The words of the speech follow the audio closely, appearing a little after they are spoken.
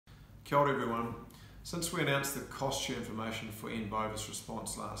Kia ora everyone. Since we announced the cost share information for bovis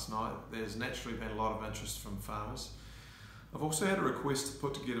response last night, there's naturally been a lot of interest from farmers. I've also had a request to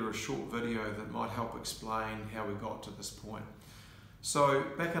put together a short video that might help explain how we got to this point. So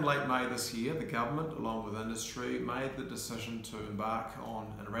back in late May this year, the government, along with industry, made the decision to embark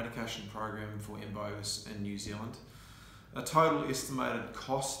on an eradication program for bovis in New Zealand. A total estimated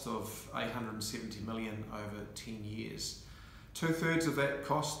cost of 870 million over 10 years. 2/3 of that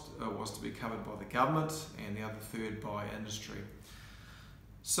cost was to be covered by the government and the other third by industry.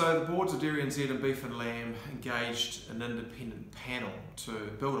 So the boards of DairyNZ and Beef and Lamb engaged an independent panel to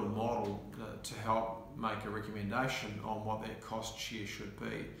build a model to help make a recommendation on what that cost share should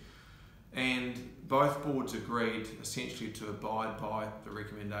be. And both boards agreed essentially to abide by the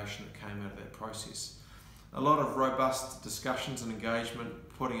recommendation that came out of that process. A lot of robust discussions and engagement,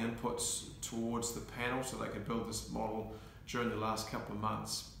 putting inputs towards the panel so they could build this model during the last couple of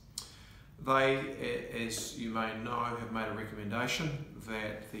months. They, as you may know, have made a recommendation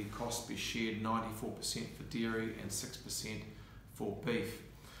that the cost be shared 94% for dairy and 6% for beef.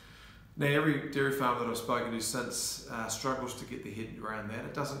 Now, every dairy farmer that I've spoken to since struggles to get their head around that.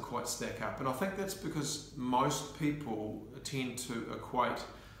 It doesn't quite stack up, and I think that's because most people tend to equate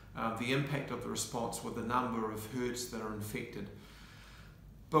the impact of the response with the number of herds that are infected.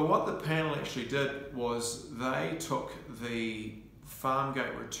 But what the panel actually did was they took the farm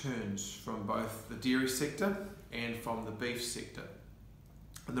gate returns from both the dairy sector and from the beef sector.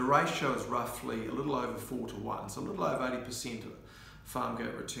 And the ratio is roughly a little over 4:1, so a little over 80% of farm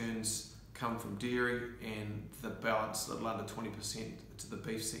gate returns come from dairy and the balance, a little under 20% to the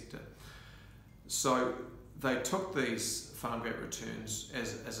beef sector. So they took these farm gate returns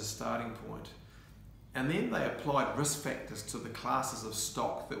as a starting point, and then they applied risk factors to the classes of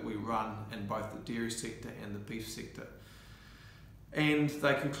stock that we run in both the dairy sector and the beef sector. And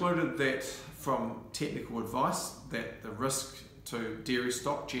they concluded that from technical advice that the risk to dairy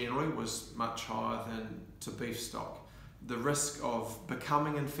stock generally was much higher than to beef stock. The risk of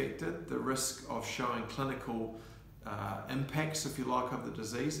becoming infected, the risk of showing clinical impacts, if you like, of the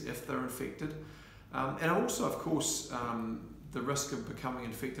disease if they're infected, and also, of course, the risk of becoming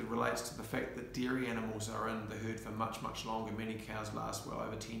infected relates to the fact that dairy animals are in the herd for much, much longer. Many cows last well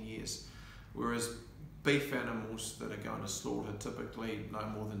over 10 years, whereas beef animals that are going to slaughter typically no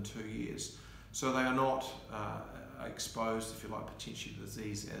more than 2 years. So they are not exposed, if you like, potentially to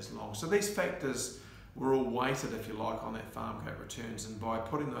disease as long. So these factors were all weighted, if you like, on that farm gate returns, and by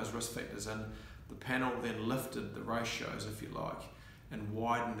putting those risk factors in, the panel then lifted the ratios, if you like, and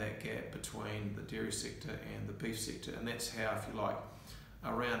widen that gap between the dairy sector and the beef sector. And that's how, if you like,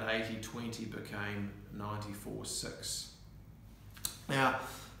 around 80-20 became 94-6. Now,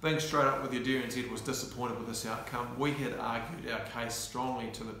 being straight up with you, DairyNZ was disappointed with this outcome. We had argued our case strongly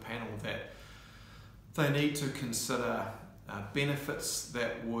to the panel that they need to consider benefits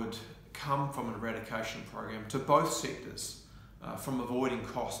that would come from an eradication program to both sectors from avoiding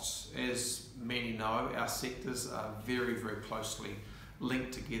costs. As many know, our sectors are very, very closely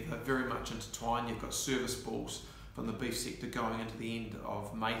linked together, very much intertwined. You've got service bulls from the beef sector going into the end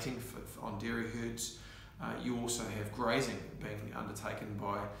of mating on dairy herds. You also have grazing being undertaken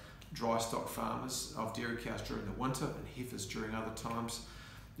by dry stock farmers of dairy cows during the winter and heifers during other times.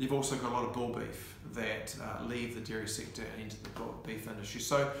 You've also got a lot of bull beef that leave the dairy sector and into the beef industry.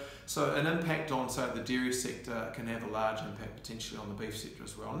 So an impact on, say, the dairy sector can have a large impact potentially on the beef sector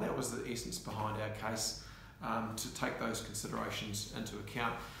as well. And that was the essence behind our case, to take those considerations into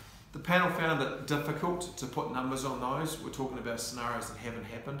account. The panel found it difficult to put numbers on those. We're talking about scenarios that haven't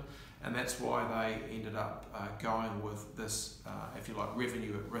happened, and that's why they ended up going with this, if you like,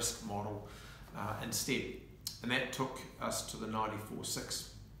 revenue at risk model instead. And that took us to the 94-6.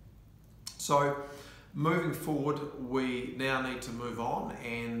 So moving forward, we now need to move on,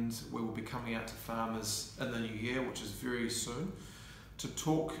 and we will be coming out to farmers in the new year, which is very soon, to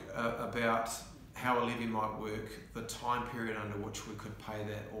talk about how a levy might work, the time period under which we could pay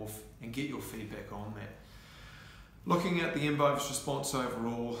that off, and get your feedback on that. Looking at the bovis response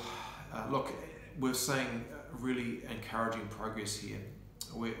overall, look, we're seeing really encouraging progress here.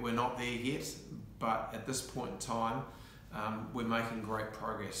 We're not there yet, but at this point in time, we're making great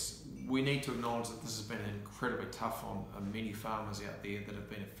progress. We need to acknowledge that this has been incredibly tough on many farmers out there that have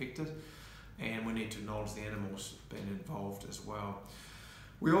been affected, and we need to acknowledge the animals being involved as well.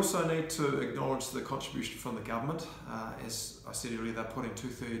 We also need to acknowledge the contribution from the government. As I said earlier, they're putting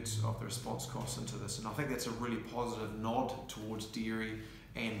 2/3 of the response costs into this, and I think that's a really positive nod towards dairy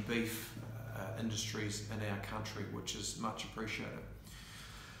and beef industries in our country, which is much appreciated.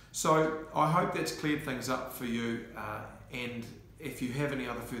 So I hope that's cleared things up for you, and If you have any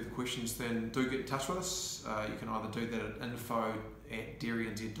other further questions, then do get in touch with us. You can either do that at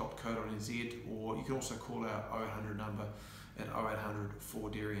info@dairynz.co.nz, or you can also call our 0800 number at 0800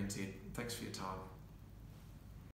 4DairyNZ. Thanks for your time.